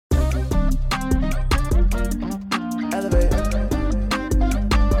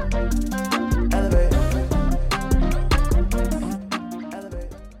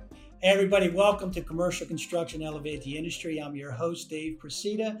everybody, welcome to Commercial Construction Elevate the Industry. I'm your host, Dave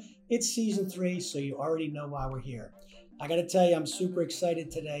Presida. It's season 3, so you already know why we're here. I got to tell you, I'm super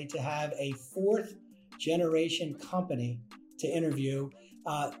excited today to have a fourth generation company to interview.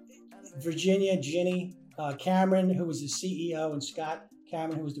 Virginia Ginny Cameron, who was the CEO, and Scott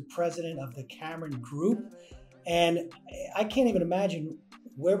Cameron, who was the president of the Cameron Group. And I can't even imagine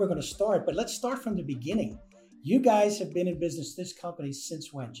where we're going to start, but let's start from the beginning. You guys have been in business, this company,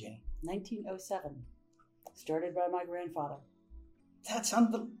 since when, Ginny? 1907. Started by my grandfather. That's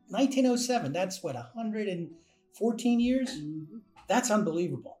 1907. That's what, 114 years? Mm-hmm. That's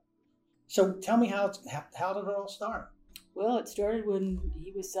unbelievable. So tell me how did it all start? Well, it started when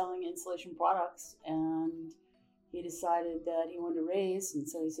he was selling insulation products, and he decided that he wanted to raise, and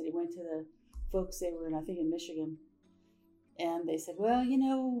so he said he went to the folks, they were in, I think, in Michigan, and they said, well, you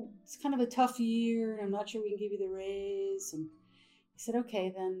know, it's kind of a tough year, and I'm not sure we can give you the raise. And he said,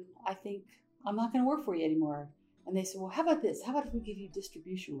 okay, then I think I'm not going to work for you anymore. And they said, well, how about this? How about if we give you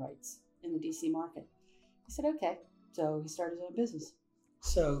distribution rights in the DC market? He said, okay. So he started his own business.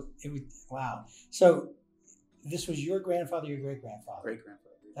 So it was, wow. So this was your grandfather, your great-grandfather?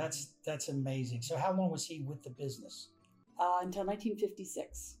 Great-grandfather. That's amazing. So how long was he with the business? Until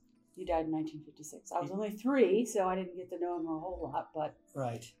 1956. He died in 1956. I was only 3, so I didn't get to know him a whole lot, but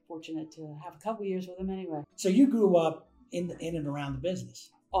right. Fortunate to have a couple years with him anyway. So you grew up in and around the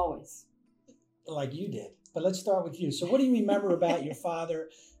business? Always. Like you did. But let's start with you. So what do you remember about your father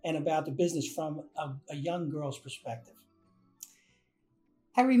and about the business from a young girl's perspective?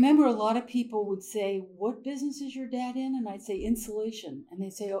 I remember a lot of people would say, what business is your dad in? And I'd say insulation. And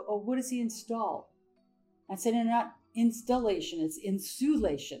they'd say, oh, what does he install? I'd say, no, not installation, it's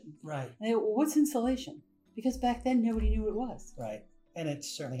insulation. Right. And they go, well, what's insulation? Because back then nobody knew what it was. Right. And it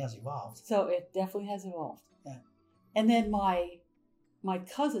certainly has evolved. So it definitely has evolved. Yeah. And then my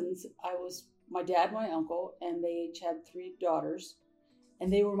cousins, my dad, my uncle, and they each had 3 daughters,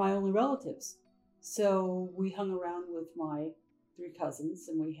 and they were my only relatives. So we hung around with my 3 cousins,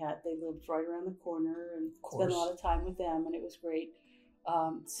 and they lived right around the corner, and spent a lot of time with them, and it was great.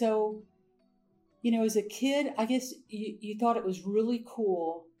 So, you know, as a kid, I guess you thought it was really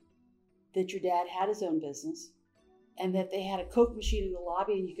cool that your dad had his own business and that they had a Coke machine in the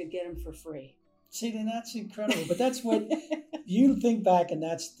lobby and you could get them for free. See, then that's incredible. But that's what you think back, and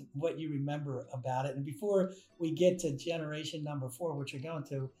that's what you remember about it. And before we get to generation number 4, which you're going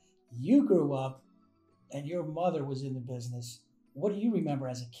to, you grew up and your mother was in the business. What do you remember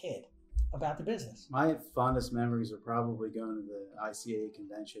as a kid about the business? My fondest memories are probably going to the ICA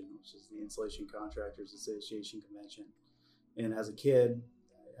convention, which is the Insulation Contractors Association convention. And as a kid,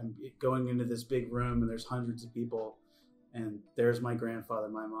 I'm going into this big room and there's hundreds of people, and there's my grandfather,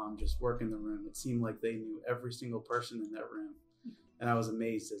 my mom just working the room. It seemed like they knew every single person in that room. And I was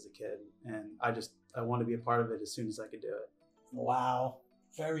amazed as a kid. And I wanted to be a part of it as soon as I could do it. Wow.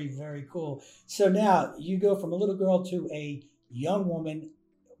 Very, very cool. So now you go from a little girl to a young woman.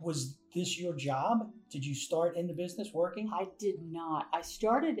 Was this your job? Did you start in the business working? I did not. I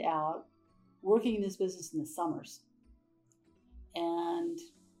started out working in this business in the summers. And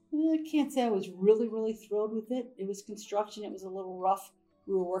I can't say I was really, really thrilled with it. It was construction. It was a little rough.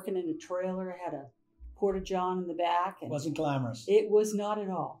 We were working in a trailer, had a porta-john in the back. And wasn't glamorous. It was not at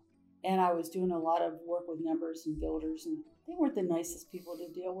all. And I was doing a lot of work with numbers and builders, and they weren't the nicest people to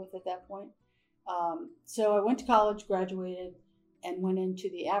deal with at that point. So I went to college, graduated, and went into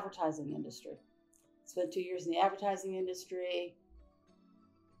the advertising industry. Spent 2 years in the advertising industry.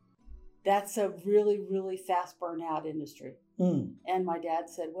 That's a really, really fast burnout industry. Mm. And my dad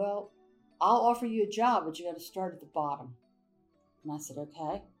said, well, I'll offer you a job, but you got to start at the bottom. And I said,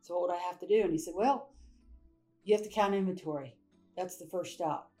 okay, so what would I have to do? And he said, well, you have to count inventory. That's the first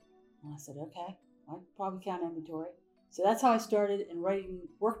stop. And I said, okay, I could probably count inventory. So that's how I started in writing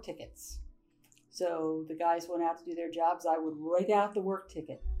work tickets. So the guys went out to do their jobs. I would write out the work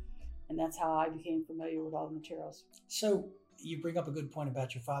ticket. And that's how I became familiar with all the materials. So you bring up a good point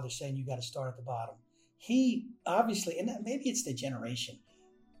about your father saying you got to start at the bottom. He obviously, and maybe it's the generation,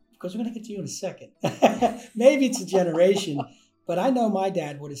 because we're going to get to you in a second. Maybe it's a generation, but I know my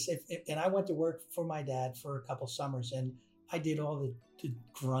dad would have said, and I went to work for my dad for a couple summers, and I did all the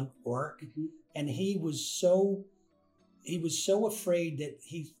grunt work. Mm-hmm. And he was so afraid that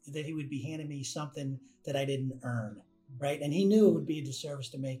he would be handing me something that I didn't earn, right? And he knew it would be a disservice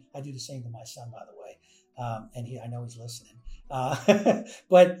to me. I do the same to my son, by the way, and I know he's listening.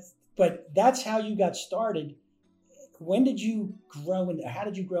 But that's how you got started. When did you grow, and how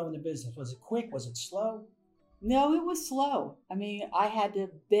did you grow in the business? Was it quick? Was it slow? No, it was slow. I mean, I had to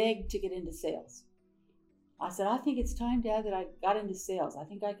beg to get into sales. I said, I think it's time, Dad, that I got into sales. I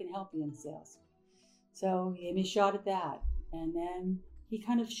think I can help you in sales. So he gave me a shot at that. And then he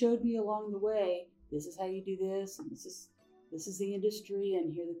kind of showed me along the way, this is how you do this, and this is the industry,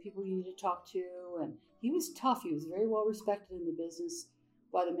 and here are the people you need to talk to. And he was tough. He was very well respected in the business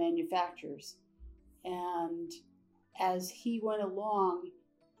by the manufacturers. And as he went along,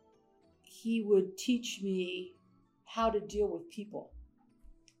 he would teach me how to deal with people,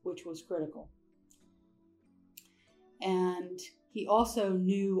 which was critical. And he also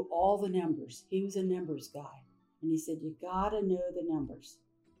knew all the numbers. He was a numbers guy. And he said, you gotta know the numbers.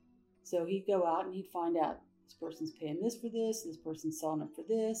 So he'd go out and he'd find out this person's paying this for this person's selling it for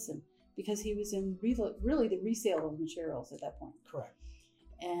this. And because he was in really the resale of materials at that point. Correct.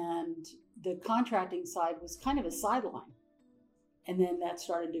 And the contracting side was kind of a sideline. And then that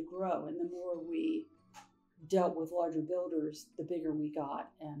started to grow. And the more we dealt with larger builders, the bigger we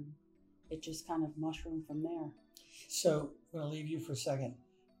got. And it just kind of mushroomed from there. So I'm going to leave you for a second.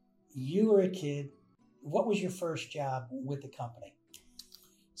 You were a kid. What was your first job with the company?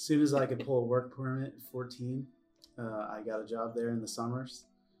 As soon as I could pull a work permit at 14, I got a job there in the summers.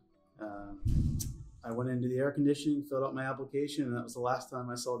 I went into the air conditioning, filled out my application, and that was the last time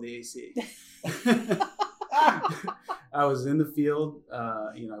I saw the AC. I was in the field.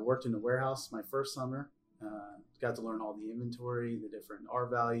 I worked in a warehouse my first summer. Got to learn all the inventory, the different R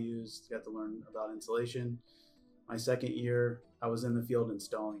values, got to learn about insulation. My second year, I was in the field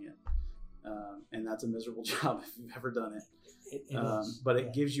installing it. And that's a miserable job if you've ever done it. But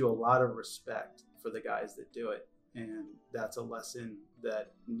it gives you a lot of respect for the guys that do it. And that's a lesson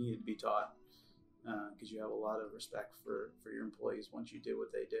that needed to be taught because you have a lot of respect for your employees once you do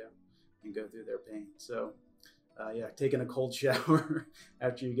what they do and go through their pain. So, taking a cold shower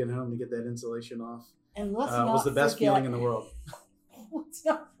after you get home to get that insulation off was the best feeling in the world. Let's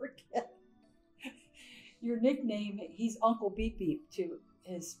not forget your nickname. He's Uncle Beep Beep to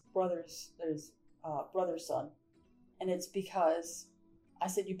his brother's son. And it's because I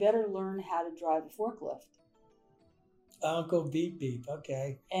said, you better learn how to drive a forklift. Uncle Beep Beep,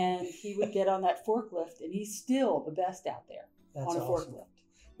 okay. And he would get on that forklift, and he's still the best out there. That's on a awesome. Forklift. Well,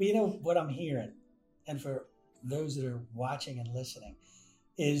 you know what I'm hearing, and for those that are watching and listening,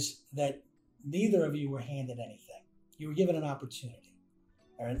 is that neither of you were handed anything. You were given an opportunity.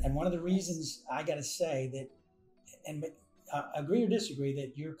 And one of the reasons I got to say that, and agree or disagree,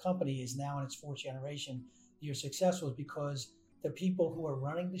 that your company is now in its fourth generation, you're successful, is because the people who are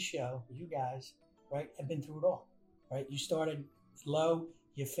running the show, you guys, right, have been through it all, right? You started low,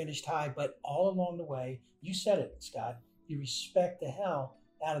 you finished high, but all along the way, you said it, Scott, you respect the hell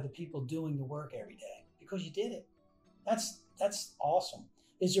out of the people doing the work every day because you did it. That's awesome.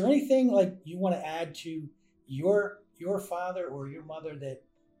 Is there anything like you want to add to your father or your mother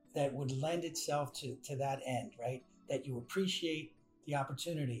that would lend itself to that end, right? That you appreciate the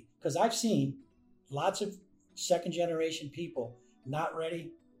opportunity? Because I've seen lots of second generation people not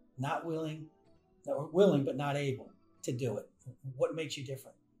ready, not willing, or willing but not able to do it. What makes you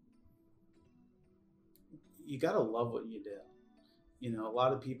different? You got to love what you do. A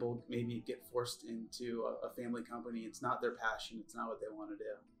lot of people maybe get forced into a family company. It's not their passion. It's not what they want to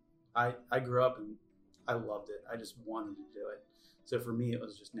do. I grew up and I loved it. I just wanted to do it. So for me, it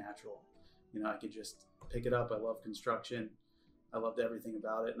was just natural. I could just pick it up. I love construction. I loved everything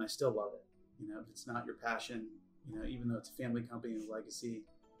about it, and I still love it. If it's not your passion, even though it's a family company and legacy,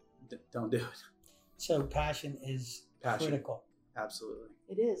 don't do it. So passion is critical. Absolutely.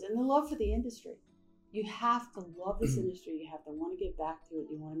 It is. And the love for the industry. You have to love this industry. You have to want to get back to it.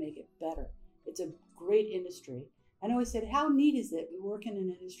 You want to make it better. It's a great industry. I always said, how neat is it? We work in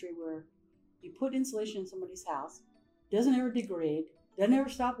an industry where you put insulation in somebody's house, doesn't ever degrade, doesn't ever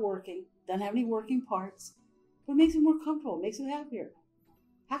stop working, doesn't have any working parts, but it makes them more comfortable, it makes them happier.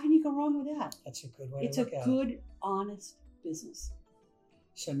 How can you go wrong with that? That's a good way to look at it. It's a good, honest business.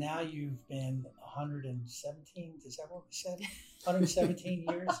 So now you've been 117, is that what we said? 117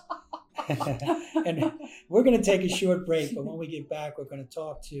 years? And we're going to take a short break, but when we get back, we're going to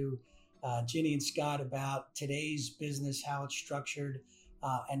talk to Ginny and Scott about today's business, how it's structured,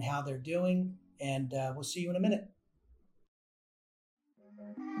 and how they're doing. And we'll see you in a minute.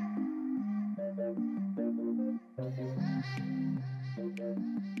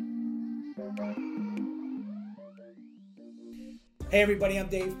 Hey everybody, I'm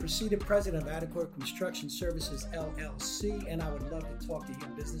Dave Presida, president of Adequate Construction Services, LLC, and I would love to talk to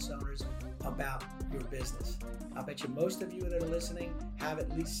you business owners about your business. I bet you most of you that are listening have at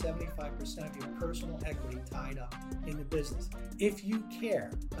least 75% of your personal equity tied up in the business. If you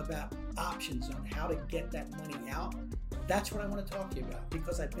care about options on how to get that money out, That's what I want to talk to you about,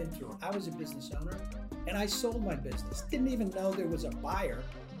 because I've been through it. I was a business owner and I sold my business. Didn't even know there was a buyer,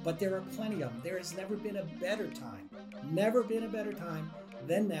 but there are plenty of them. There has never been a better time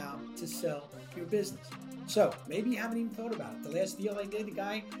than now to sell your business. So maybe you haven't even thought about it. The last deal I did, the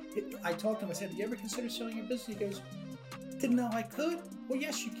guy, I talked to him, I said, "Did you ever consider selling your business?" He goes, "Didn't know I could." Well,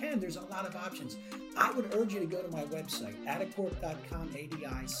 yes, you can. There's a lot of options. I would urge you to go to my website, adicorp.com,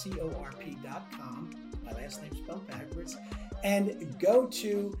 adicorp.com. My last name's spelled backwards. And go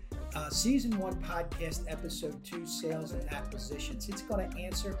to Season 1 Podcast, Episode 2, Sales and Acquisitions. It's going to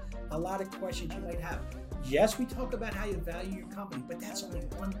answer a lot of questions you might have. Yes, we talk about how you value your company, but that's only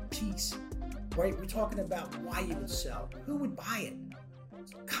one piece, right? We're talking about why you would sell, who would buy it,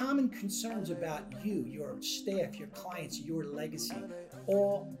 common concerns about you, your staff, your clients, your legacy,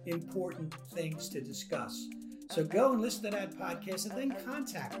 all important things to discuss. So go and listen to that podcast and then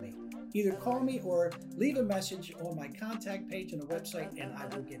contact me. Either call me or leave a message on my contact page on the website, and I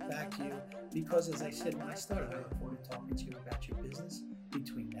will get back to you, because as I said when I started, I look forward to talking to you about your business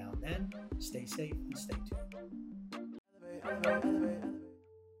between now and then. Stay safe and stay tuned.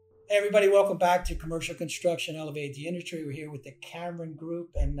 Hey everybody, welcome back to Commercial Construction Elevate the Industry. We're here with the Cameron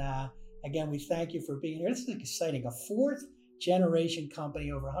Group, and again, we thank you for being here. This is exciting. A fourth generation company,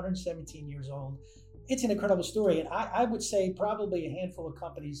 over 117 years old. It's an incredible story, and I would say probably a handful of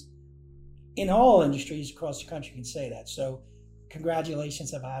companies in all industries across the country can say that. So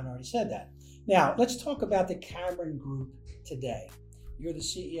congratulations if I haven't already said that. Now, let's talk about the Cameron Group today. You're the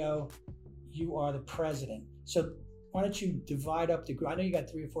CEO, you are the president. So why don't you divide up the group? I know you got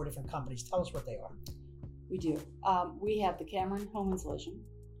 3 or 4 different companies. Tell us what they are. We do. We have the Cameron Home Insulation,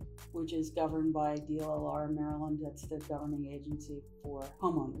 which is governed by DLLR in Maryland. That's the governing agency for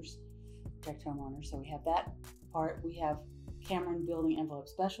homeowners, protect homeowners. So we have that part. We have Cameron Building Envelope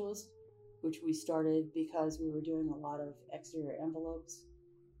Specialist, which we started because we were doing a lot of exterior envelopes.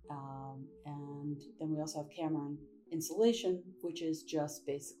 And then we also have Cameron Insulation, which is just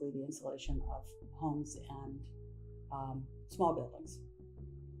basically the insulation of homes and small buildings.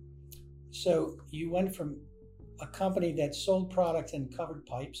 So you went from a company that sold products in covered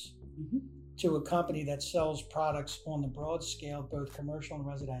pipes to a company that sells products on the broad scale, both commercial and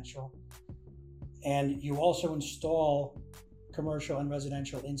residential. And you also install commercial and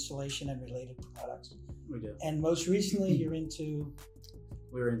residential insulation and related products. We do. And most recently, you're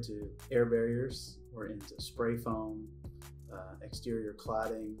We're into air barriers. We're into spray foam, exterior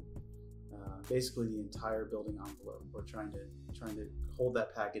cladding, basically the entire building envelope. We're trying to hold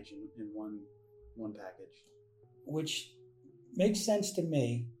that package in one package. Which makes sense to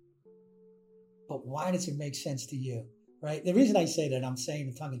me, but why does it make sense to you, right? The reason I say that, I'm saying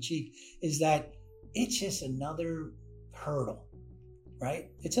it tongue in cheek, is that it's just another hurdle,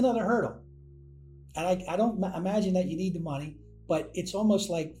 right? It's another hurdle. And I don't imagine that you need the money, but it's almost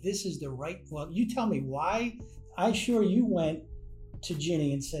like this is the right, well, you tell me why. I'm sure you went to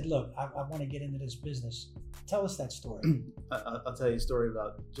Ginny and said, look, I want to get into this business. Tell us that story. I'll tell you a story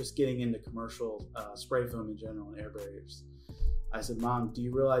about just getting into commercial spray foam in general and air barriers. I said, Mom, do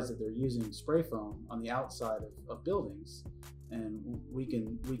you realize that they're using spray foam on the outside of buildings, and we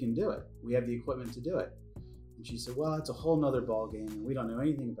can do it. We have the equipment to do it. And she said, well, it's a whole nother ball game, and we don't know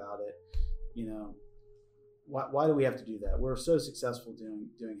anything about it. You know, why do we have to do that? We're so successful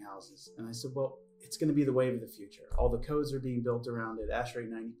doing houses. And I said, well, it's going to be the wave of the future. All the codes are being built around it. ASHRAE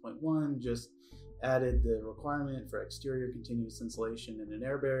 90.1 just added the requirement for exterior continuous insulation in an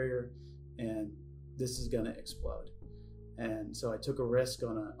air barrier, and this is going to explode. And so I took a risk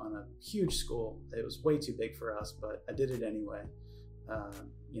on a huge school. It was way too big for us, but I did it anyway.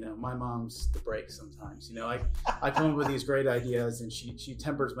 You know, my mom's the brake sometimes. You know, I come up with these great ideas, and she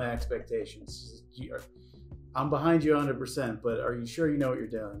tempers my expectations. She says, I'm behind you 100%, but are you sure you know what you're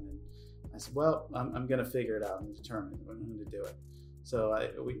doing? And I said, well, I'm going to figure it out. I'm determined. I'm going to do it. So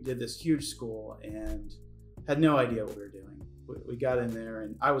we did this huge school and had no idea what we were doing. We got in there,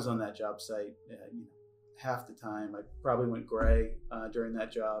 and I was on that job site half the time. I probably went gray during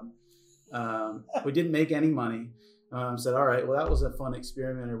that job. We didn't make any money. Said, all right, well, that was a fun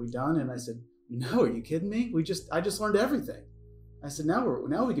experiment. Are we done? And I said, no, are you kidding me? I just learned everything. I said,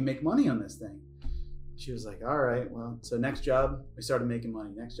 now we can make money on this thing. She was like, all right, well, so next job, we started making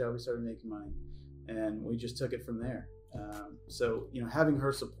money. Next job, we started making money. And we just took it from there. So, you know, having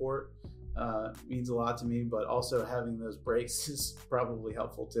her support means a lot to me, but also having those breaks is probably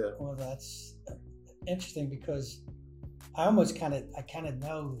helpful too. Well, that's interesting, because I kind of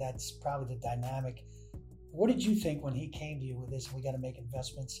know that's probably the dynamic. What did you think when he came to you with this? We got to make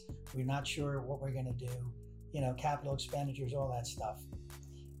investments. We're not sure what we're going to do, you know, capital expenditures, all that stuff.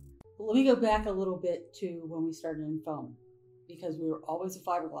 Let me go back a little bit to when we started in foam, because we were always a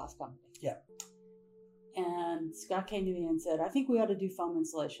fiberglass company. Yeah. And Scott came to me and said, I think we ought to do foam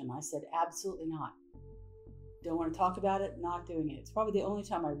insulation. I said, absolutely not. Don't want to talk about it, not doing it. It's probably the only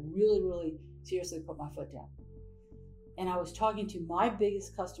time I really, really seriously put my foot down. And I was talking to my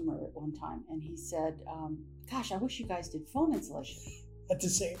biggest customer at one time, and he said, gosh, I wish you guys did foam insulation. At the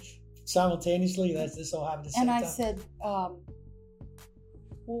same, simultaneously, this all happened at the same And I time. said, well,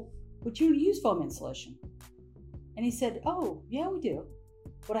 would you use foam insulation? And he said, oh, yeah, we do.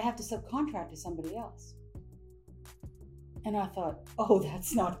 But I have to subcontract to somebody else. And I thought, oh,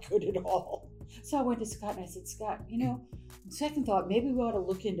 that's not good at all. So I went to Scott and I said, Scott, second thought, maybe we ought to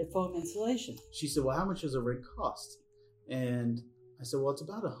look into foam insulation. She said, well, how much does a rig cost? And I said, well, it's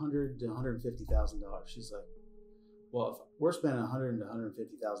about $100,000 to $150,000. She's like, well, if we're spending $100,000 to $150,000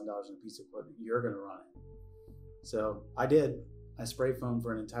 on a piece of equipment, you're going to run it. So I did. I spray foam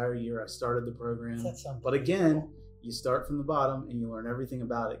for an entire year. I started the program. But again, you start from the bottom and you learn everything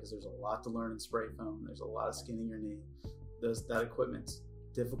about it, because there's a lot to learn in spray foam. There's a lot of skin in your knee. That equipment's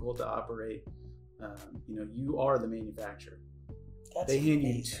difficult to operate. You are the manufacturer. They hand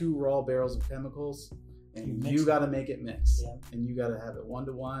you 2 raw barrels of chemicals, and you got to make it mix. Yeah. And you got to have it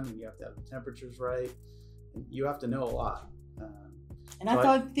 1-to-1, and you have to have the temperatures right. And you have to know a lot. And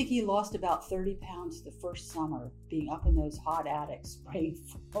I think he lost about 30 pounds the first summer being up in those hot attics spraying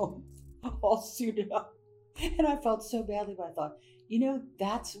foam, all suited up. And I felt so badly, but I thought,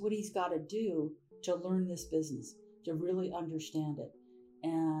 that's what he's got to do to learn this business, to really understand it.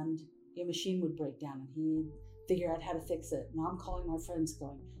 And your machine would break down and he'd figure out how to fix it. And I'm calling my friends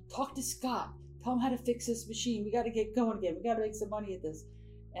going, talk to Scott, tell him how to fix this machine. We got to get going again. We got to make some money at this.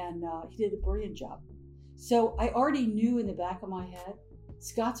 And he did a brilliant job. So I already knew in the back of my head,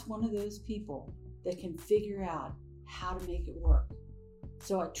 Scott's one of those people that can figure out how to make it work.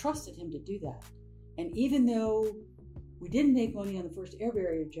 So I trusted him to do that. And even though we didn't make money on the first air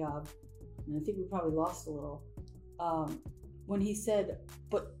barrier job, and I think we probably lost a little, when he said,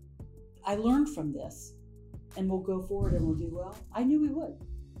 but I learned from this and we'll go forward and we'll do well, I knew we would.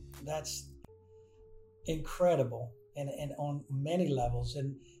 That's incredible and on many levels.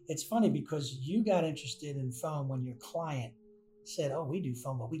 And it's funny because you got interested in foam when your client said, oh, we do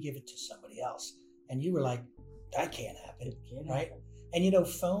foam, but we give it to somebody else. And you were like, that can't happen, right? And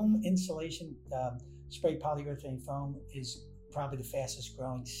foam insulation, spray polyurethane foam is probably the fastest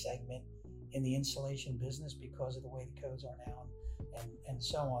growing segment in the insulation business because of the way the codes are now and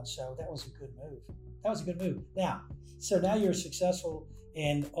so on. So that was a good move. Now you're successful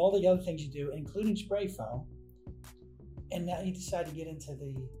in all the other things you do, including spray foam. And now you decide to get into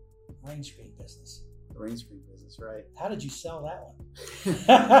the rain screen business. The rain screen business, right? How did you sell that one?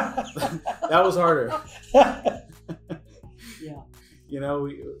 That was harder. Yeah.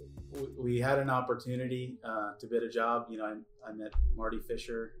 We had an opportunity to bid a job. I met Marty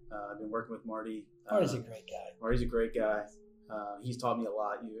Fisher. I've been working with Marty. Marty's a great guy. Marty's a great guy. He's taught me a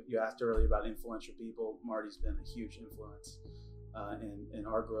lot. You asked earlier about influential people. Marty's been a huge influence in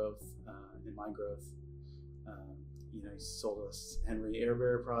our growth, in my growth. He sold us Henry air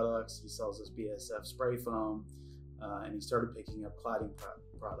barrier products. He sells us BSF spray foam, and he started picking up cladding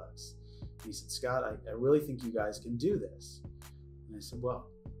products. He said, Scott, I really think you guys can do this. And I said, well,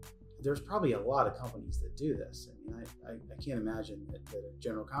 there's probably a lot of companies that do this. I can't imagine that a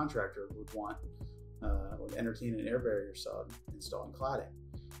general contractor would entertain an air barrier sub installing cladding.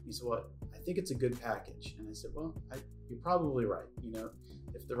 He said, well, I think it's a good package. And I said, well, you're probably right.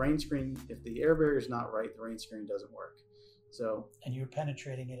 If the air barrier is not right, the rain screen doesn't work. So, and you're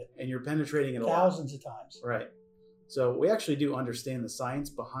penetrating it thousands of times. Right. So we actually do understand the science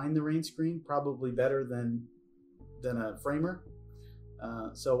behind the rain screen probably better than a framer.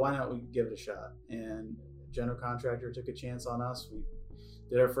 So why not we give it a shot? And general contractor took a chance on us. We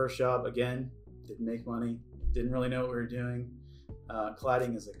did our first job again, didn't make money, didn't really know what we were doing.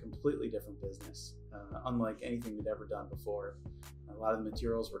 Cladding is a completely different business, unlike anything we'd ever done before. A lot of the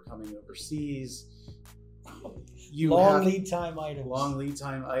materials were coming overseas. Long lead time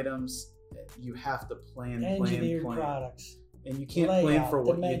items. You have to plan. Engineered products. And you can't plan for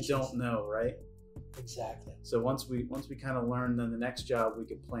what you don't know, right? Exactly. So once we kind of learned, then the next job we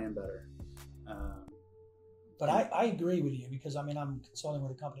could plan better. But I agree with you because I'm consulting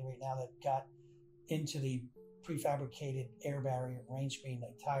with a company right now that got into the prefabricated air barrier, rain screen, the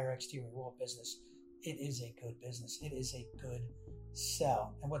entire exterior wall business. It is a good business. It is a good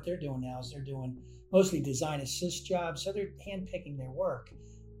sell. And what they're doing now is they're doing mostly design assist jobs. So they're handpicking their work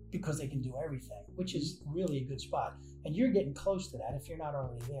because they can do everything, which is really a good spot. And you're getting close to that if you're not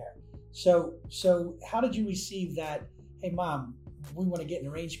already there. So how did you receive that? Hey, Mom, we want to get in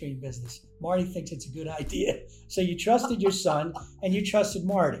the rain screen business. Marty thinks it's a good idea. So you trusted your son and you trusted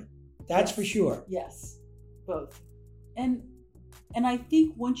Marty. That's for sure. Yes, both. And I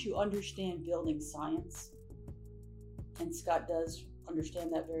think once you understand building science, and Scott does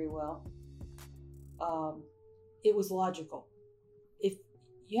understand that very well, it was logical. If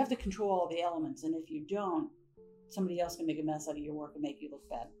you have to control all the elements, and if you don't, somebody else can make a mess out of your work and make you look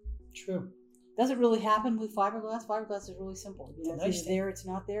bad. True. Doesn't really happen with fiberglass. Fiberglass is really simple. You know, Nice it's there, it's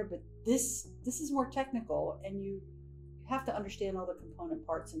not there. But this is more technical, and you have to understand all the component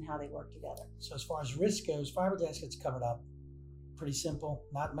parts and how they work together. So as far as risk goes, fiberglass gets covered up. Pretty simple.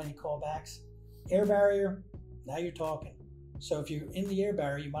 Not many callbacks. Air barrier. Now you're talking. So if you're in the air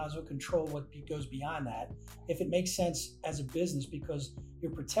barrier, you might as well control what goes beyond that. If it makes sense as a business because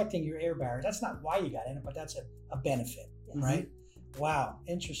you're protecting your air barrier. That's not why you got in it, but that's a benefit, right? Wow,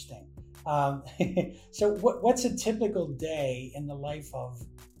 interesting. So what's a typical day in the life of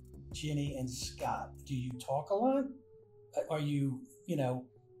Ginny and Scott? Do you talk a lot? Are you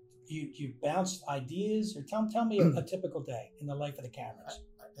bounce ideas? Or tell me a typical day in the life of the Camerons.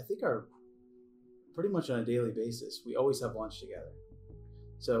 I think pretty much on a daily basis, we always have lunch together.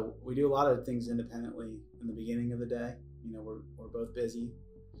 So we do a lot of things independently in the beginning of the day. You know, we're both busy,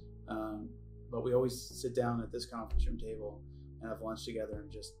 but we always sit down at this conference room table and have lunch together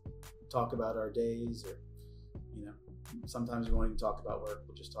and just talk about our days, or sometimes we won't even talk about work.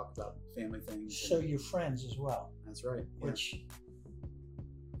 We'll just talk about family things. So you're friends as well. That's right. Which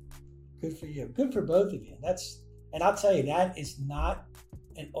good for you. Good for both of you. And I'll tell you, that is not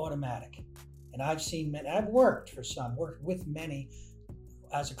an automatic. And I've seen many. I've worked for some, worked with many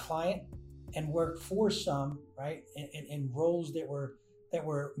as a client, and worked for some, right, in roles that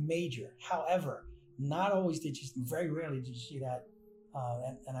were major. However, very rarely did you see that.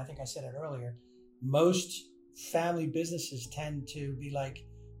 And I think I said it earlier. Most family businesses tend to be like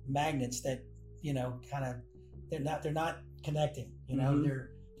magnets that, they're not connecting.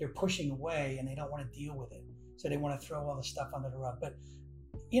 They're pushing away and they don't want to deal with it. So they want to throw all the stuff under the rug. But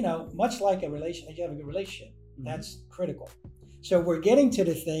much like a relationship, you have a good relationship. That's critical. So we're getting to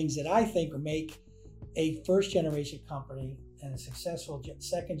the things that I think make a first generation company and a successful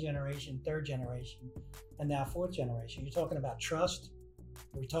second generation, third generation, and now fourth generation. You're talking about trust.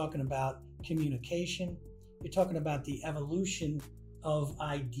 We're talking about communication. You're talking about the evolution of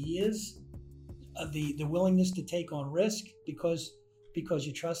ideas, the willingness to take on risk because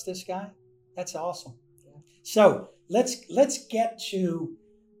you trust this guy. That's awesome. Yeah. So let's get to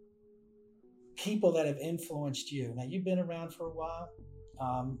people that have influenced you. Now, you've been around for a while,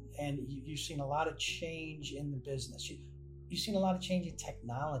 and you've seen a lot of change in the business. You've seen a lot of change in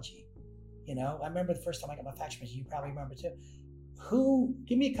technology. I remember the first time I got my fax machine. You probably remember too.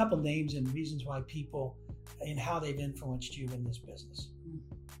 Give me a couple names and reasons why people and how they've influenced you in this business.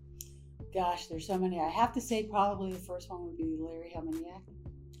 Gosh, there's so many. I have to say probably the first one would be Larry Helminiak.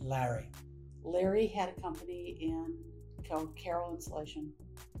 Larry had a company called Carroll Insulation.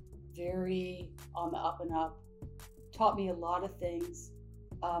 Very on the up and up. Taught me a lot of things.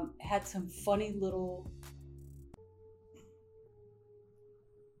 Had some funny little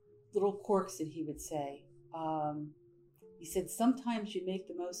quirks that he would say. He said, sometimes you make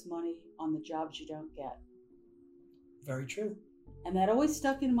the most money on the jobs you don't get. Very true. And that always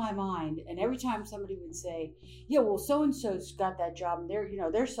stuck in my mind. And every time somebody would say, yeah, well, so-and-so's got that job and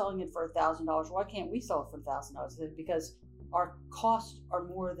they're selling it for $1,000. Why can't we sell it for $1,000? Because our costs are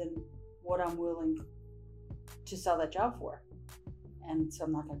more than what I'm willing to sell that job for. And so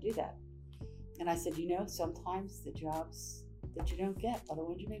I'm not going to do that. And I said, sometimes the jobs that you don't get are the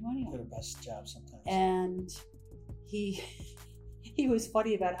ones you make money on. They're the best jobs sometimes. And he was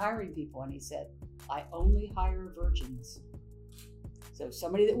funny about hiring people. And he said, I only hire virgins. So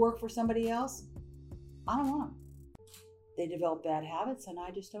somebody that worked for somebody else, I don't want them. They develop bad habits and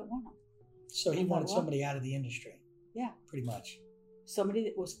I just don't want them. So he wanted somebody out of the industry. Yeah. Pretty much. Somebody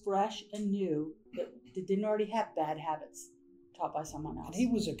that was fresh and new, that didn't already have bad habits taught by someone else. And he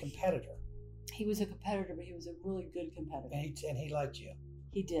was a competitor. He was a competitor, but he was a really good competitor. And he liked you.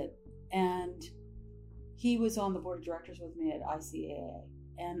 He did. And he was on the board of directors with me at ICAA.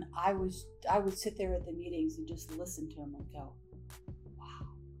 And I would sit there at the meetings and just listen to him and go, wow.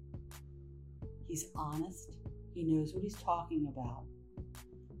 He's honest. He knows what he's talking about.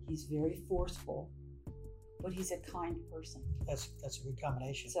 He's very forceful, but he's a kind person. That's a good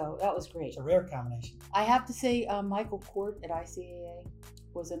combination. So that was great. It's a rare combination. I have to say, Michael Court at ICAA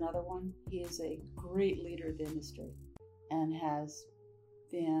was another one. He is a great leader of the industry and has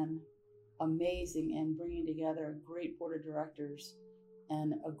been amazing in bringing together a great board of directors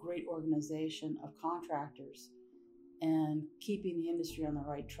and a great organization of contractors and keeping the industry on the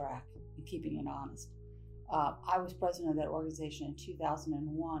right track and keeping it honest. I was president of that organization in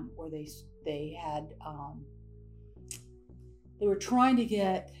 2001, where they had they were trying to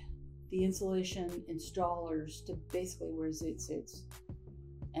get the insulation installers to basically wear zoot suits,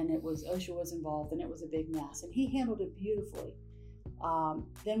 and OSHA was involved, and it was a big mess. And he handled it beautifully.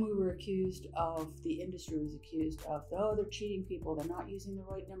 Then we were accused of, the industry was accused of, oh, they're cheating people, they're not using the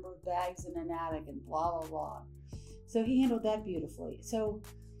right number of bags in an attic, and blah, blah, blah. So he handled that beautifully. So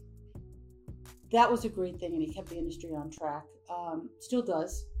that was a great thing, and he kept the industry on track. Still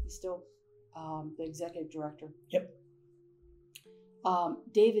does. He's still the executive director. Yep.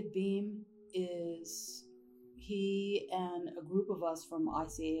 David Beam he and a group of us from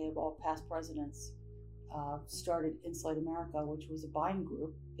ICAA, of all past presidents, started Insulate America, which was a buying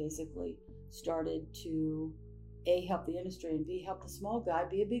group, basically started to A, help the industry, and B, help the small guy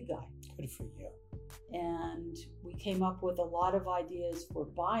be a big guy. Good for you. And we came up with a lot of ideas for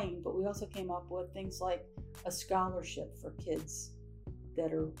buying, but we also came up with things like a scholarship for kids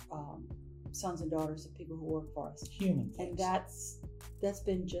that are sons and daughters of people who work for us. Human things. And that's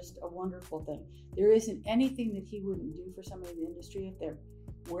been just a wonderful thing. There isn't anything that he wouldn't do for somebody in the industry. If their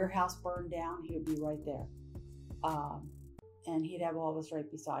warehouse burned down, he would be right there. And he'd have all of us right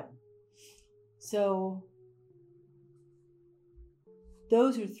beside him. So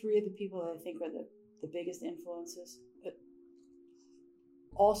those are three of the people that I think are the biggest influences. But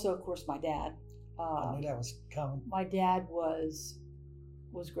also, of course, my dad. I knew that was coming. My dad was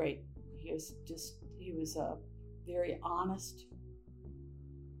great. He was a very honest,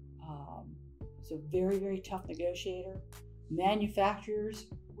 was a very, very tough negotiator. Manufacturers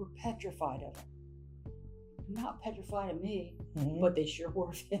were petrified of him. Not petrified of me, but they sure were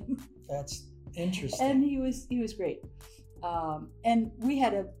of him. That's interesting. And he was great. And we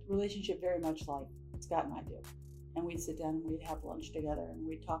had a relationship very much like Scott and I do. And we'd sit down and we'd have lunch together and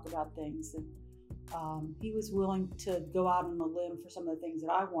we'd talk about things. And he was willing to go out on a limb for some of the things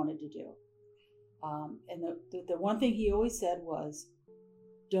that I wanted to do. And the one thing he always said was,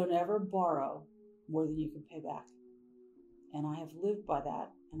 don't ever borrow more than you can pay back. And I have lived by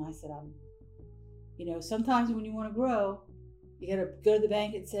that. And I said, sometimes when you want to grow, you got to go to the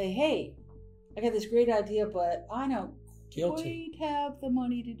bank and say, hey, I got this great idea, but I don't quite have the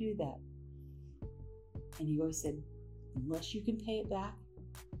money to do that. And he always said, unless you can pay it back,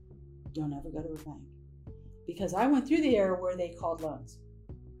 don't ever go to a bank. Because I went through the era where they called loans.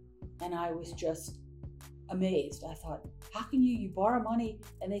 And I was just amazed. I thought, how can you borrow money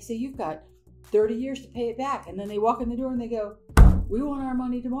and they say you've got 30 years to pay it back? And then they walk in the door and they go, we want our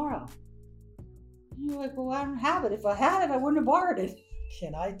money tomorrow. And you're like, well, I don't have it. If I had it, I wouldn't have borrowed it.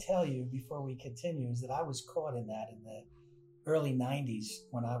 Can I tell you before we continue is that I was caught in that in the early 90s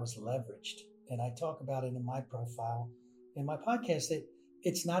when I was leveraged. And I talk about it in my profile, in my podcast, that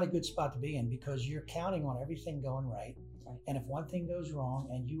it's not a good spot to be in because you're counting on everything going right. And if one thing goes wrong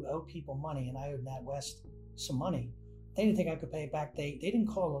and you owe people money, and I owed NatWest some money, they didn't think I could pay it back. They didn't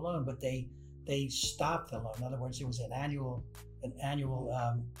call a loan, but they stopped the loan. In other words, it was an annual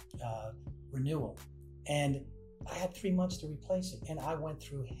renewal. And I had 3 months to replace it. And I went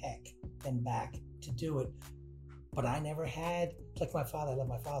through heck and back to do it. But I never had, like my father, I love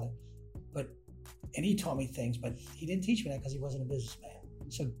my father, and he taught me things, but he didn't teach me that because he wasn't a businessman.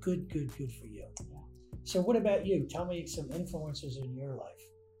 So good for you. Yeah. So what about you? Tell me some influencers in your life.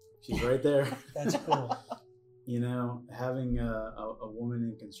 She's right there. That's cool. Having a woman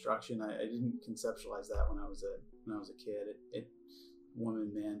in construction, I didn't conceptualize that when I was a kid.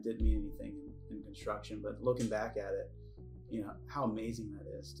 Woman, man, didn't mean anything in construction, but looking back at it, how amazing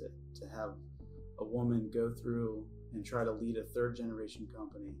that is to have a woman go through and try to lead a third generation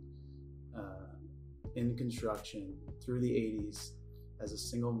company in construction through the 80s as a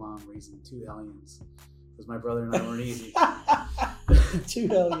single mom raising 2 hellions, because my brother and I weren't easy. 2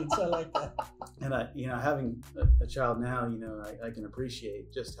 hellions, I like that. And having a child now, I can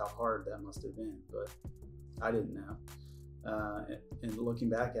appreciate just how hard that must have been, but I didn't know. And looking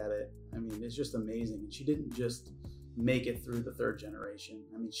back at it, it's just amazing. And she didn't just make it through the third generation.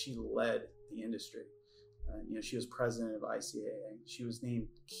 She led the industry. She was president of ICAA. She was named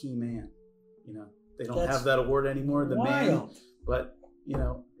Key Man. They don't have that award anymore, the wild. man. But,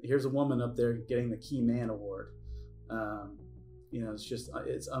 here's a woman up there getting the Key Man award.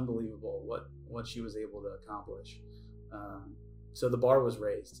 It's unbelievable what she was able to accomplish. So the bar was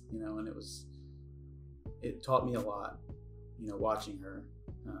raised, and it taught me a lot, watching her.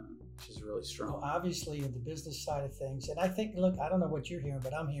 She's really strong. Well, obviously, the business side of things. And I think, look, I don't know what you're hearing,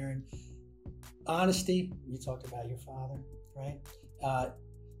 but I'm hearing honesty. You talked about your father, right?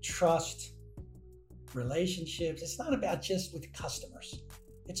 Trust, relationships. It's not about just with customers.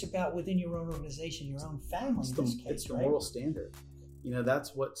 It's about within your own organization, your own family. It's the moral standard.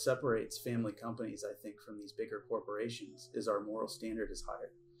 That's what separates family companies, I think, from these bigger corporations, is our moral standard is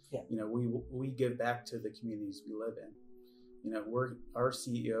higher. Yeah. We give back to the communities we live in. Our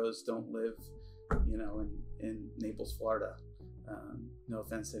CEOs don't live, in Naples, Florida. No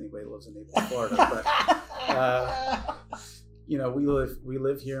offense to anybody who lives in Naples, Florida, but we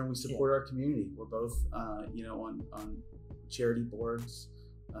live here and we support our community. We're both, on charity boards.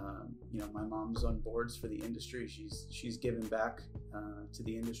 My mom's on boards for the industry. She's given back to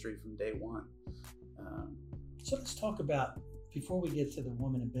the industry from day one. So let's talk about, before we get to the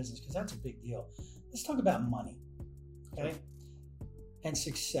woman in business, because that's a big deal. Let's talk about money, okay, and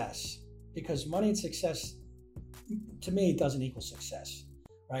success, because money and success, to me, doesn't equal success,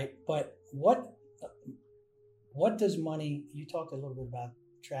 right? But what does money? You talked a little bit about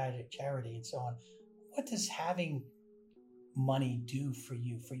charity and so on. What does having money do for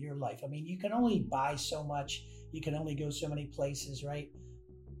you, for your life? I mean, you can only buy so much, you can only go so many places, right?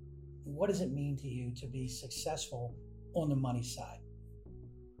 What does it mean to you to be successful on the money side?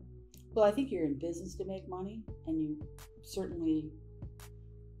 Well, I think you're in business to make money, and you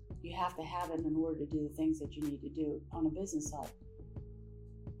have to have it in order to do the things that you need to do on a business side.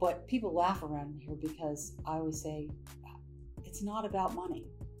 But people laugh around here because I always say it's not about money,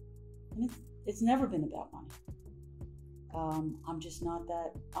 and it's never been about money. I'm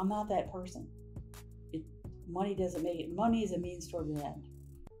not that person. Money doesn't make it. Money is a means toward an end.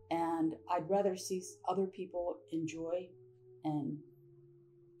 And I'd rather see other people enjoy and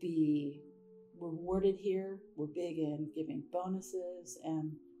be rewarded here. We're big in giving bonuses,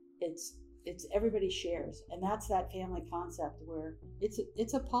 and it's everybody shares. And that's that family concept where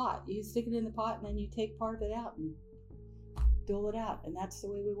it's a pot. You stick it in the pot and then you take part of it out and dole it out. And that's the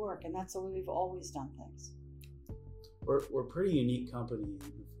way we work. And that's the way we've always done things. We're a pretty unique company.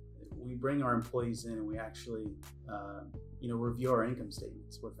 We bring our employees in and we actually, review our income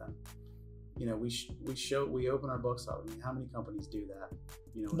statements with them. We open our books up. I mean, how many companies do that?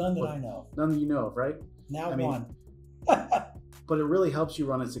 None that I know. None that you know of, right? One. But it really helps you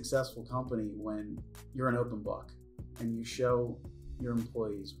run a successful company when you're an open book and you show your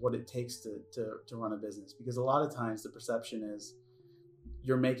employees what it takes to run a business. Because a lot of times the perception is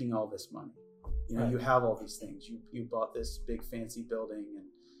you're making all this money. Right. You have all these things. You bought this big fancy building, and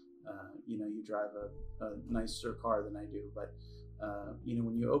you drive a nicer car than I do. But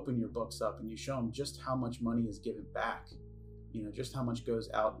when you open your books up and you show them just how much money is given back, just how much goes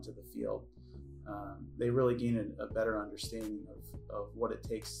out into the field, they really gain a better understanding of what it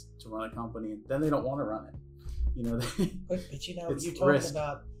takes to run a company, and then they don't want to run it. But you're talking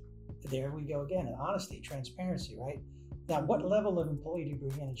about, there we go again, honesty, transparency, right? Now, what level of employee do you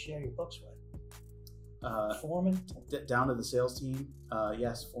bring in and share your books with? Foreman? Down to the sales team.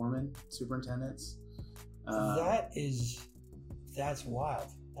 Yes, foreman, superintendents. That's wild.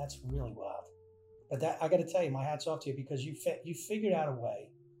 That's really wild. But I got to tell you, my hat's off to you, because you figured out a way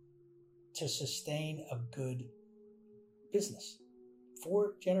to sustain a good business.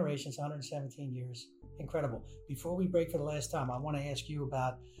 4 generations, 117 years. Incredible. Before we break for the last time, I want to ask you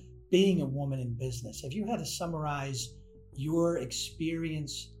about being a woman in business. If you had to summarize your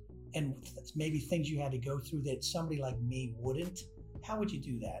experience and maybe things you had to go through that somebody like me wouldn't, how would you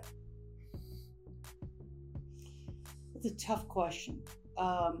do that? It's a tough question.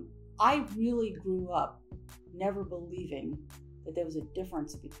 I really grew up never believing that there was a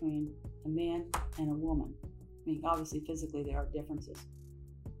difference between a man and a woman. I mean, obviously, physically, there are differences.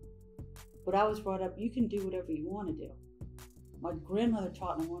 But I was brought up, you can do whatever you want to do. My grandmother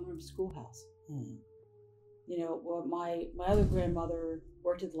taught in a one-room schoolhouse. My other grandmother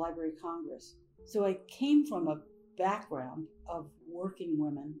worked at the Library of Congress. So I came from a background of working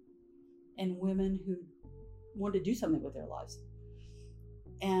women and women who wanted to do something with their lives.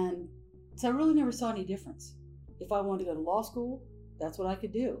 And so I really never saw any difference. If I wanted to go to law school, that's what I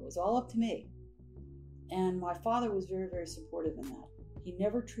could do. It was all up to me. And my father was very, very supportive in that. He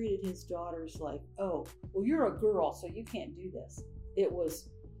never treated his daughters like, oh, well, you're a girl, so you can't do this. It was,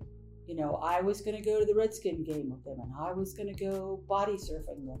 I was going to go to the Redskin game with them, and I was going to go body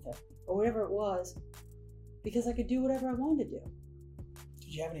surfing with them, or whatever it was, because I could do whatever I wanted to do.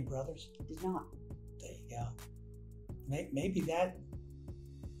 Did you have any brothers? Did not. There you go. Maybe that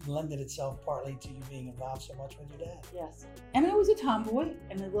lended itself partly to you being involved so much with your dad. Yes. And I was a tomboy,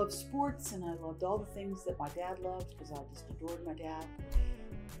 and I loved sports, and I loved all the things that my dad loved, because I just adored my dad.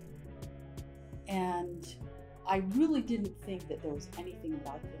 And I really didn't think that there was anything that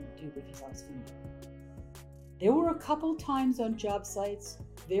I couldn't do because I was female. There were a couple times on job sites,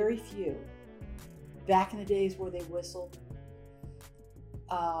 very few, back in the days where they whistled.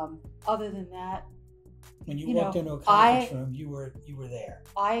 Other than that, when you walked into a conference room, you were there.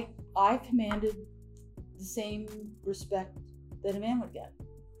 I commanded the same respect that a man would get.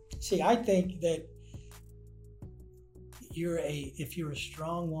 See, I think that if you're a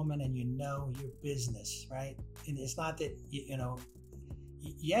strong woman and you know your business, right? And it's not that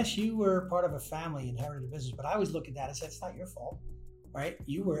yes, you were part of a family, inherited a business, but I always look at that and say it's not your fault, right?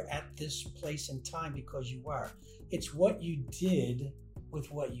 You were at this place in time because you were. It's what you did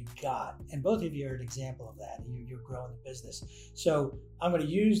with what you got. And both of you are an example of that. You're growing the business. So I'm going to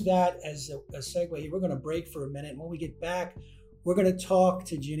use that as a segue here. We're going to break for a minute. And when we get back, we're going to talk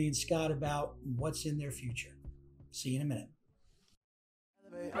to Ginny and Scott about what's in their future. See you in a minute.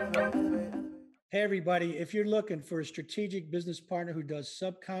 Hey, everybody. If you're looking for a strategic business partner who does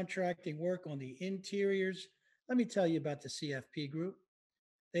subcontracting work on the interiors, let me tell you about the CFP Group.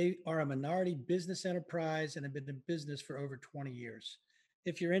 They are a minority business enterprise and have been in business for over 20 years.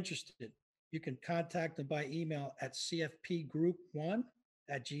 If you're interested, you can contact them by email at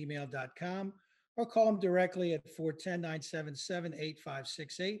cfpgroup1@gmail.com or call them directly at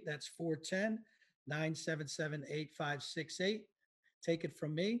 410-977-8568. That's 410-977-8568. Take it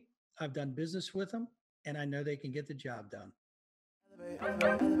from me. I've done business with them, and I know they can get the job done.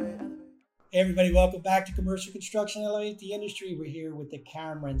 Hey everybody, welcome back to Commercial Construction Elevate the Industry. We're here with the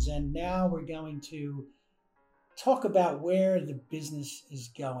Camerons, and now we're going to talk about where the business is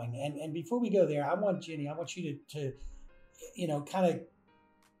going. And before we go there, I want you to kind of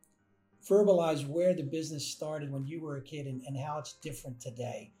verbalize where the business started when you were a kid and how it's different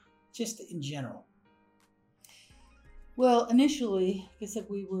today, just in general. Well, initially, like I said,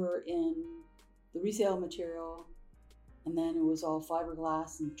 we were in the resale material, and then it was all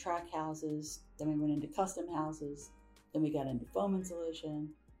fiberglass and track houses. Then we went into custom houses. Then we got into foam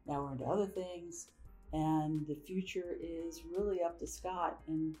insulation. Now we're into other things. And the future is really up to Scott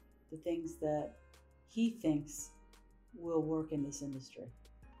and the things that he thinks will work in this industry.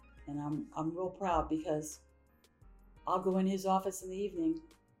 And I'm real proud because I'll go in his office in the evening,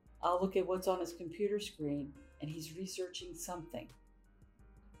 I'll look at what's on his computer screen, and he's researching something.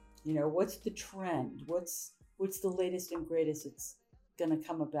 What's the trend? What's the latest and greatest that's going to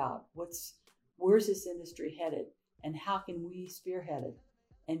come about? Where's this industry headed? And how can we spearhead it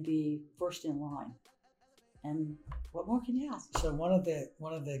and be first in line? And what more can you ask? So one of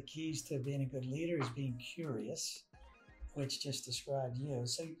the keys to being a good leader is being curious, which just described you.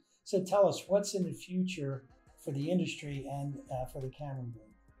 So tell us, what's in the future for the industry and for the Cameron Group?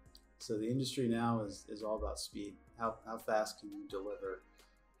 So the industry now is all about speed. How fast can you deliver,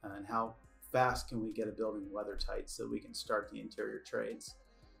 and how fast can we get a building weather tight so we can start the interior trades?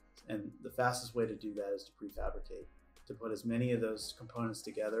 And the fastest way to do that is to prefabricate, to put as many of those components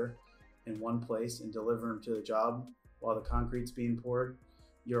together in one place and deliver them to the job while the concrete's being poured.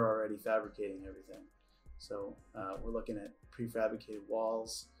 You're already fabricating everything. So we're looking at prefabricated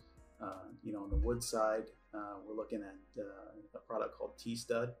walls. On the wood side, we're looking at a product called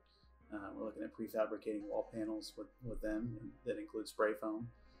T-Stud. We're looking at prefabricating wall panels with them, and that includes spray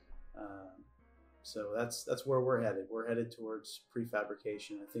foam. So that's where we're headed. We're headed towards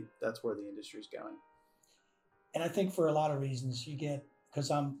prefabrication. I think that's where the industry's going. And I think for a lot of reasons,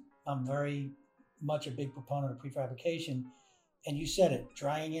 because I'm very much a big proponent of prefabrication, and you said it,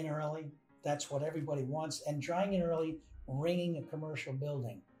 drying in early, that's what everybody wants, and drying in early, ringing a commercial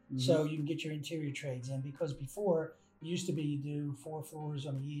building. Mm-hmm. So you can get your interior trades in, because before it used to be you do 4 floors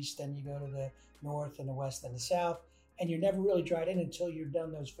on the east, then you go to the north and the west and the south, and you're never really dried in until you're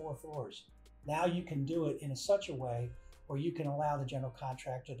done those 4 floors. Now you can do it in such a way where you can allow the general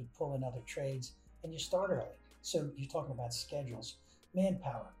contractor to pull in other trades, and you start early. So you're talking about schedules,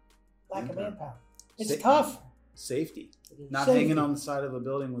 manpower, lack of manpower. It's tough. Safety. Not hanging on the side of a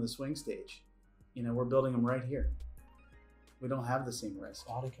building with a swing stage. We're building them right here. We don't have the same risk.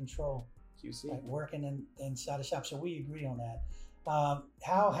 Quality control. QC. Like working inside a shop. So we agree on that.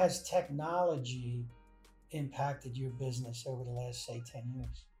 How has technology impacted your business over the last, say, 10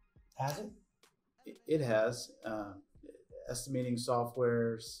 years? Has it? It has. Estimating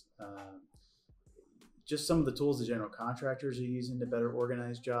softwares, just some of the tools the general contractors are using to better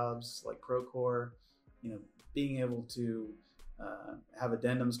organize jobs, like Procore, being able to have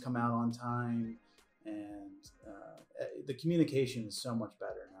addendums come out on time, and the communication is so much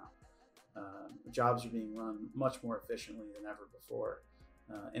better now. Jobs are being run much more efficiently than ever before,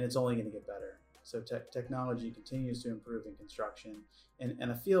 and it's only going to get better. So technology continues to improve in construction,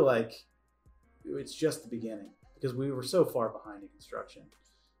 and I feel like it's just the beginning, because we were so far behind in construction.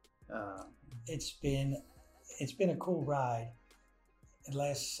 It's been a cool ride. the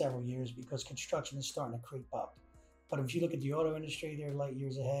last several years because construction is starting to creep up. But if you look at the auto industry, they're light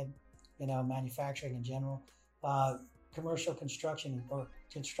years ahead. Manufacturing in general, commercial construction or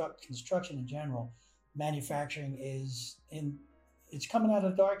construction in general, manufacturing it's coming out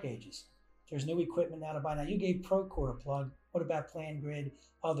of the dark ages. There's new equipment now to buy. Now you gave Procore a plug. What about PlanGrid?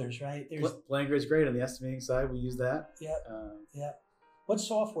 Others, right? PlanGrid's great on the estimating side. We use that. Yeah. Yeah. What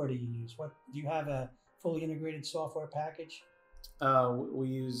software do you use? Do you have a fully integrated software package? We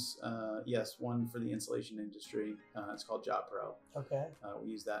use one for the insulation industry. It's called Job Pro. Okay. We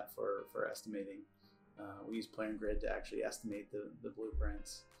use that for estimating. We use PlanGrid to actually estimate the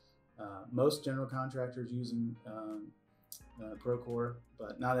blueprints. Most general contractors using Procore,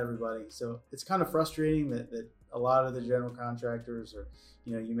 but not everybody. So it's kind of frustrating that a lot of the general contractors are,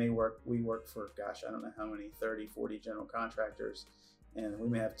 we work for, I don't know how many, 30, 40 general contractors, and we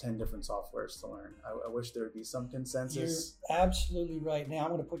may have 10 different softwares to learn. I wish there would be some consensus. You're absolutely right. Now I'm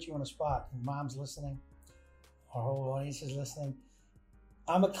going to put you on a spot. Mom's listening. Our whole audience is listening.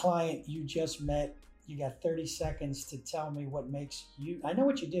 I'm a client you just met. You got 30 seconds to tell me what makes you, I know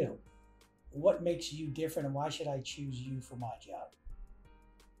what you do. What makes you different, and why should I choose you for my job?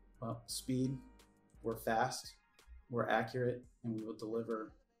 Well, speed. We're fast, we're accurate, and we will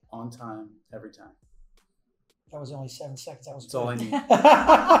deliver on time every time. That was only 7 seconds. That's all I need.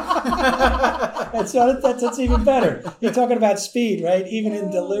 That's even better. You're talking about speed, right? Even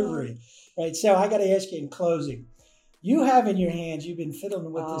in delivery, right? So I got to ask you in closing. You have in your hands, you've been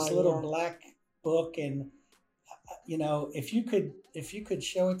fiddling with this little black book, and if you could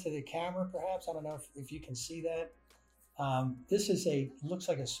show it to the camera, perhaps. I don't know if you can see that. This is looks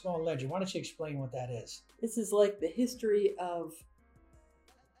like a small ledger. Why don't you explain what that is? This is like the history of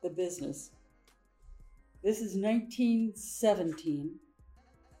the business. This is 1917.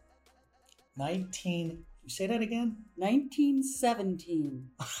 Say that again? 1917.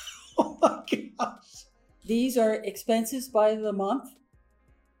 Oh my gosh. These are expenses by the month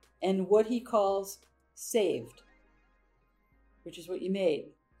and what he calls saved, which is what you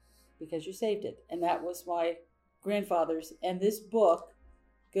made because you saved it. And that was my grandfather's. And this book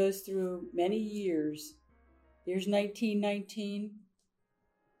goes through many years. Here's 1919.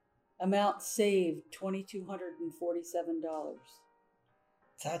 Amount saved, $2,247.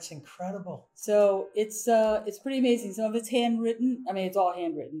 That's incredible. So it's pretty amazing. Some of it's handwritten. I mean, it's all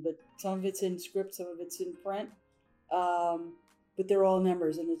handwritten, but some of it's in script, some of it's in print. But they're all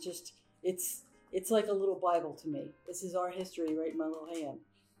numbers, and it's like a little Bible to me. This is our history right in my little hand,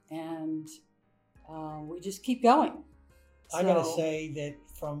 and we just keep going. I gotta say that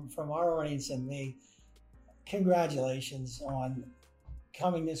from our audience and me, congratulations on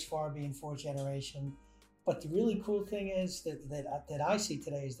coming this far, being fourth generation. But the really cool thing is that I see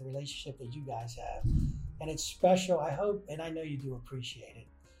today is the relationship that you guys have. And it's special. I hope, and I know you do appreciate it.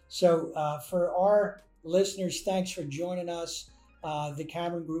 So for our listeners, thanks for joining us. The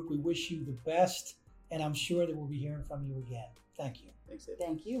Cameron Group, we wish you the best. And I'm sure that we'll be hearing from you again. Thank you. Thanks, Dave.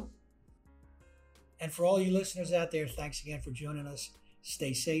 Thank you. And for all you listeners out there, thanks again for joining us.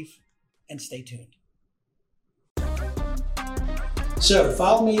 Stay safe and stay tuned. So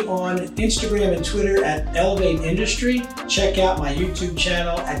follow me on Instagram and Twitter at Elevate Industry. Check out my YouTube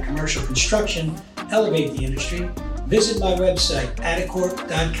channel at Commercial Construction, Elevate the Industry. Visit my website,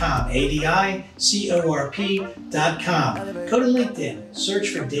 adicorp.com, ADICORP.com. Go to LinkedIn, search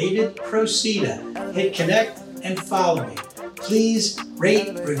for David Procida, hit connect and follow me. Please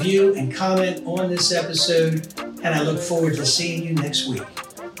rate, review, and comment on this episode, and I look forward to seeing you next week.